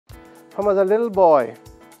from as a little boy,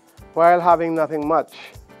 while having nothing much,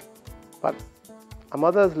 but a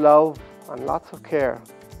mother's love and lots of care,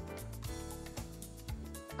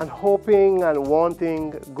 and hoping and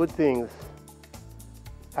wanting good things,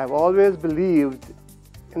 I've always believed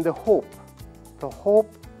in the hope,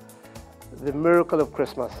 the miracle of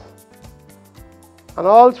Christmas. And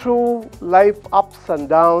all through life ups and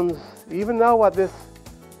downs, even now at this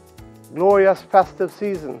glorious festive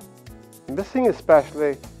season, missing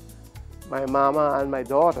especially my mama and my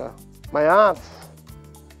daughter, my aunts.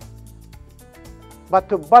 But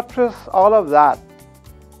to buttress all of that,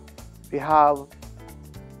 we have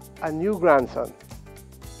a new grandson.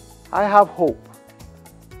 I have hope,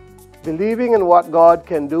 believing in what God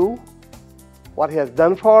can do, what He has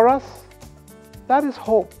done for us. That is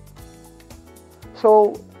hope.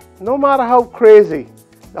 So no matter how crazy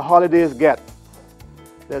the holidays get,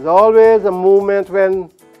 there's always a moment when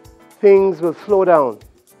things will slow down.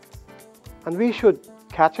 And we should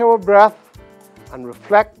catch our breath and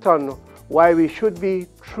reflect on why we should be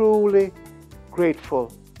truly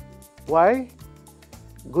grateful. Why?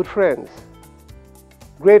 Good friends.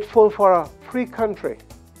 Grateful for a free country.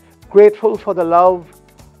 Grateful for the love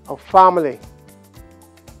of family.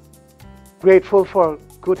 Grateful for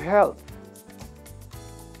good health.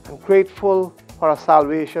 And grateful for a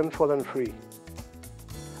salvation full and free.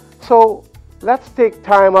 So let's take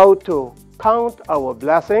time out to count our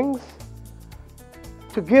blessings,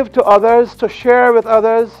 to give to others, to share with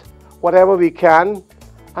others whatever we can,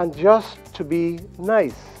 and just to be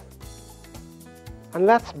nice. And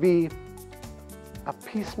let's be a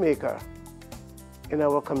peacemaker in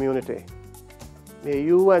our community. May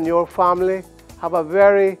you and your family have a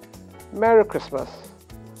very Merry Christmas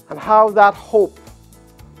and have that hope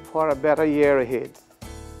for a better year ahead.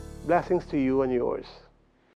 Blessings to you and yours.